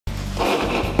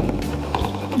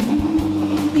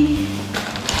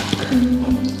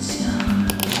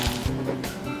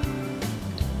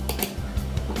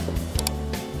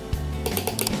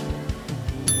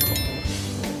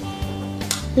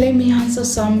let me answer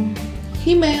some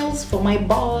emails for my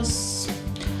boss.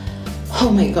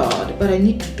 Oh my god, but I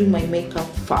need to do my makeup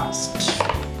first.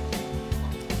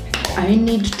 I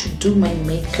need to do my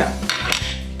makeup.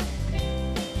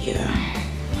 Yeah,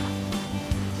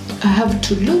 I have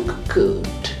to look good.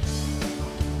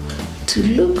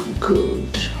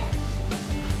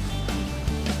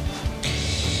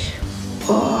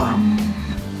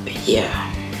 Yeah.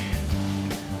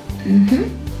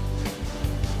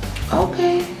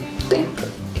 Okay, I think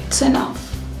it's enough.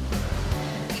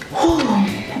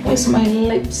 Where's my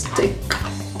lipstick?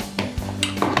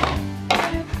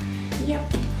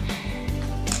 Yep.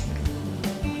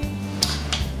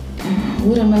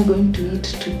 What am I going to eat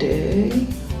today?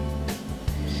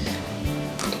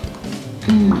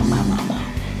 Mama.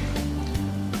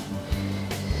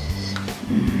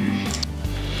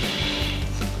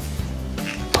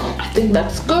 I think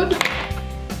that's good.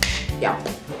 Yeah.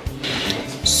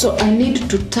 So I need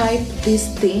to type these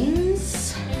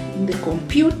things in the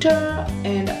computer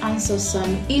and answer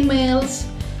some emails.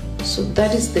 So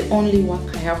that is the only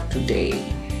work I have today.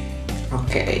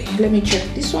 Okay, let me check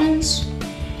these ones.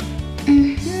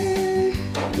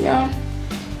 Yeah.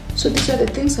 So these are the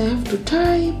things I have to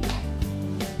type.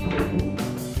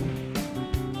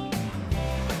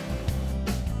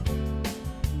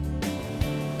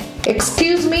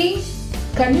 Excuse me,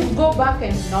 can you go back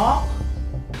and knock?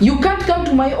 You can't come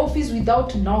to my office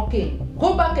without knocking.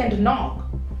 Go back and knock.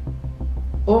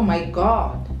 Oh my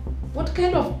god, what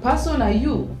kind of person are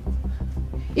you?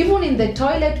 Even in the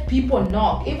toilet people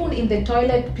knock.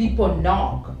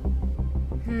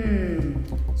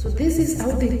 So this is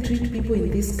how they treat people in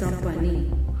this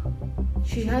company.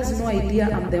 She has no idea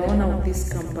I'm the owner of this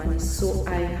company, so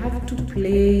I have to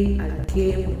play a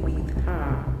game with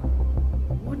her.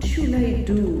 What should I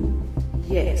do?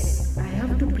 Yes, I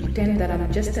have to pretend that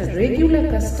I'm just a regular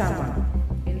customer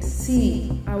and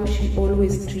see how she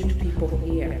always treats people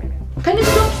here. Can you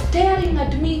stop staring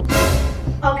at me?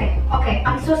 Okay,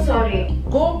 I'm so sorry.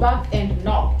 Go back and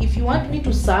knock. If you want me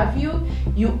to serve you,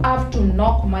 you have to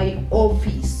knock my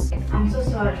office. I'm so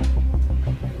sorry.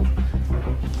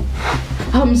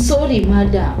 I'm sorry,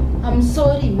 madam.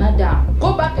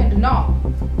 Go back and knock.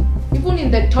 Even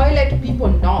in the toilet, people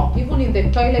knock.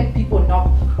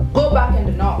 Go back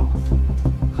and knock.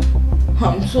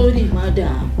 I'm sorry,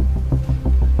 madam.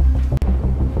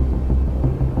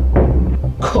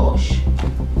 Gosh.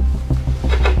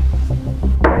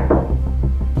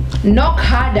 Knock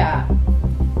harder.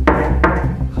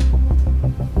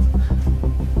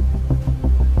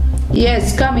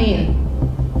 Yes, come in.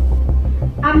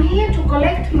 I'm here to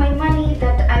collect my money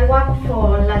that I worked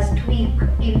for last week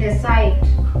in the site.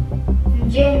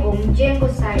 Mjengo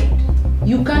site.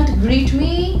 You can't greet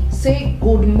me. Say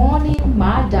good morning,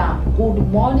 madam.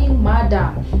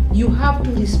 You have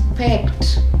to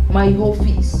respect my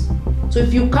office. So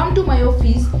if you come to my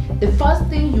office, the first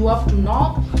thing you have to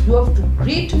knock, you have to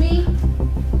greet me.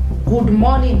 Good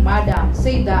morning, madam.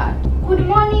 Say that. Good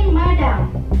morning,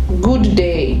 madam. Good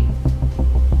day.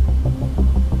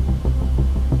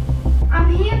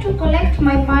 I'm here to collect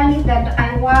my money that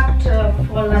I worked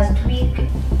for last week.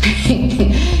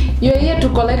 You're here to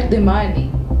collect the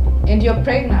money and you're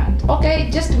pregnant. Okay,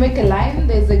 just make a line.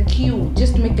 There's a queue.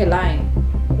 Just make a line.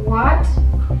 What?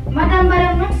 Madam, but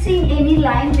I'm not seeing any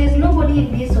line. There's nobody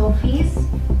in this office.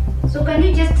 So can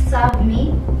you just serve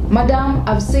me? Madam,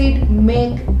 I've said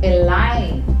make a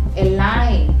line.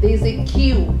 There's a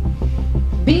queue.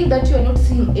 Being that you're not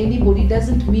seeing anybody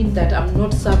doesn't mean that I'm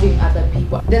not serving other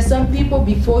people. There's some people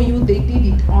before you, they did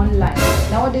it online.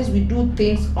 Nowadays we do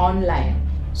things online.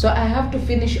 So I have to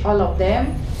finish all of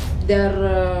them. There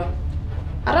are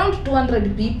around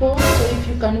 200 people. So if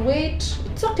you can wait,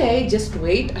 it's okay, just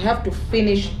wait. I have to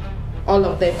finish all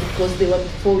of them because they were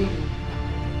before you.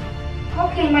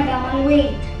 Okay, madam, I'll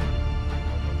wait.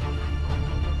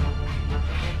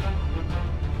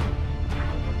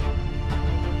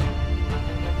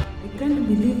 I can't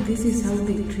believe this is how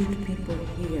they treat people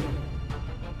here.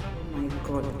 Oh my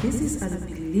god, this is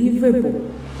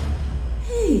unbelievable.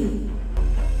 Hey!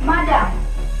 Madam,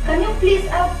 can you please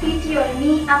have pity on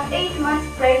me? I'm 8 months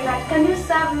pregnant. Can you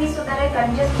serve me so that I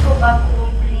can just go back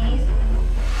home, please?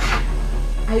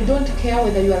 I don't care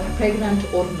whether you are pregnant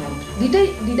or not. Did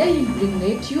I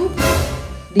impregnate you?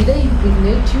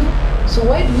 So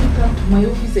why do you come to my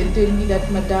office and tell me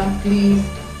that, madam, please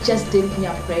just tell me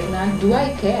I'm pregnant? Do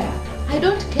I care? I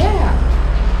don't care.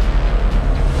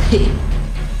 Hey,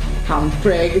 I'm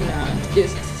pregnant.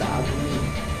 Just serve me.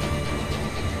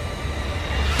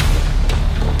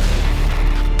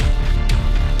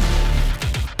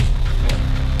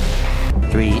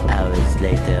 3 hours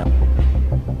later.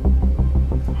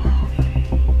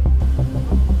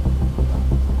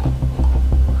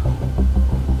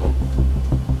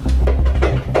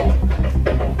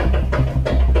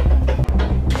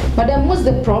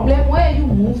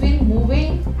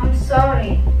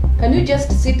 you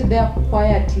just sit there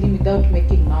quietly without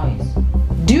making noise?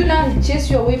 Do you know I'll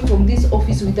chase you away from this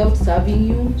office without serving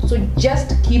you? So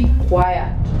just keep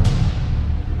quiet.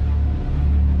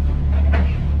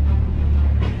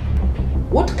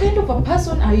 What kind of a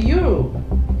person are you?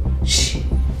 Shh.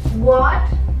 What?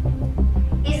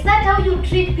 Is that how you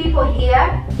treat people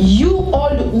here? You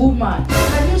old woman,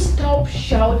 can you stop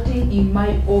shouting in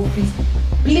my office?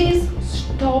 Please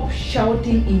stop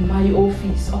shouting in my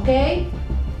office, okay?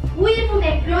 Who even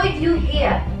employed you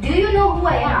here? Do you know who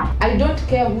I am? I don't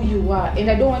care who you are and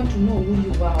I don't want to know who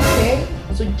you are, okay?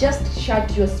 So just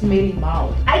shut your smelly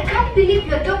mouth. I can't believe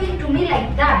you're talking to me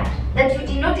like that you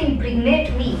did not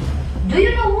impregnate me. Do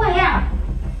you know who I am?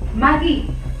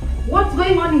 Maggie, what's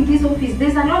going on in this office?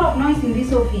 There's a lot of noise in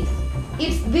this office.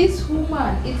 It's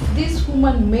this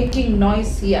woman making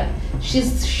noise here.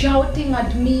 She's shouting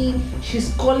at me.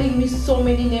 She's calling me so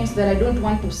many names that I don't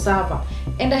want to serve her.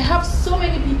 And I have so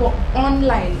many people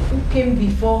online who came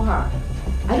before her.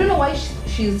 I don't know why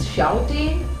she's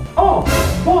shouting. Oh,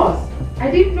 boss,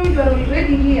 I didn't know you were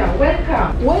already here.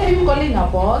 Welcome. Why are you calling her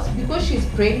boss? Because she's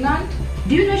pregnant?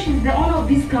 Do you know she's the owner of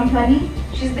this company?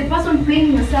 She's the person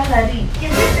paying your salary.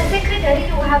 Is this the secretary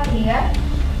you have here?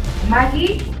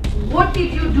 Maggie, what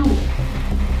did you do?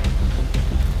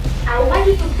 I want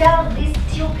you to tell this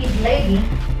stupid lady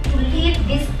to leave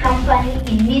this company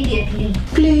immediately.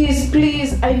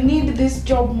 Please, I need this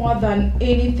job more than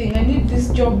anything. I need this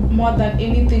job more than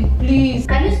anything, please.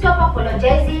 Can you stop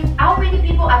apologizing? How many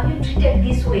people have you treated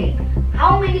this way?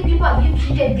 How many people have you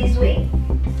treated this way?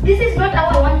 This is not how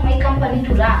I want my company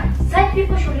to run. Such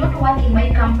people should not work in my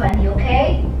company,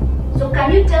 okay? So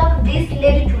can you tell this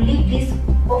lady to leave this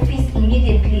office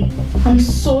immediately? I'm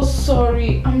so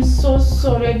sorry.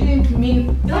 I didn't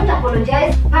mean... Don't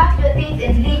apologize. Pack your things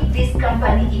and leave this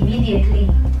company immediately.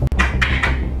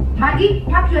 Maggie,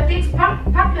 pack your things.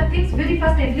 Pack your things very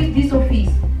fast and leave this office.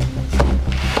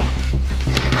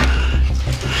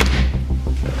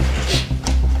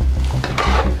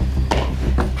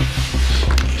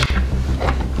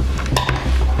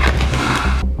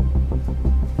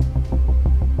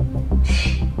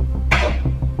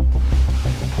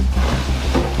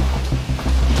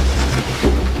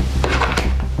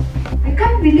 I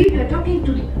can't believe you're talking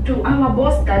to our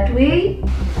boss that way.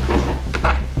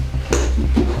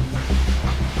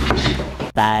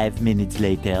 5 minutes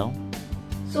later.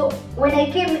 So when I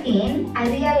came in, I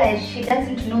realized she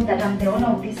doesn't know that I'm the owner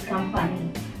of this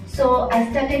company. So I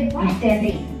started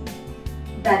pretending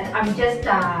that I'm just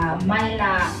a minor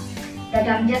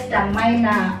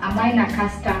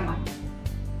customer.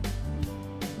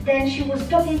 Then she was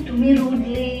talking to me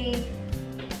rudely.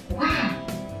 Wow.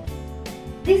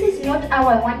 This is not how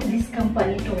I want this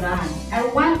company to run. I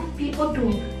want people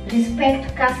to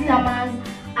respect customers.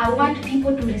 I want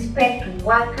people to respect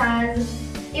workers.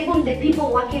 Even the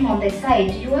people working on the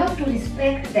site, you have to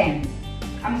respect them.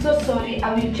 I'm so sorry.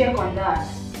 I will check on that.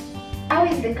 How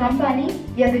is the company?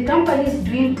 Yeah, the company is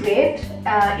doing great.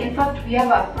 In fact, we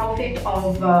have a profit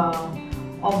of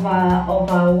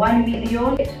 1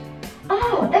 million.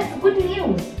 Oh, that's good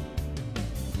news.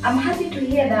 I'm happy to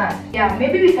hear that. Yeah,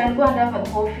 maybe we can go and have a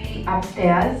coffee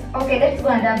upstairs. Okay, let's go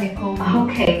and have a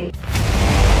coffee. Okay.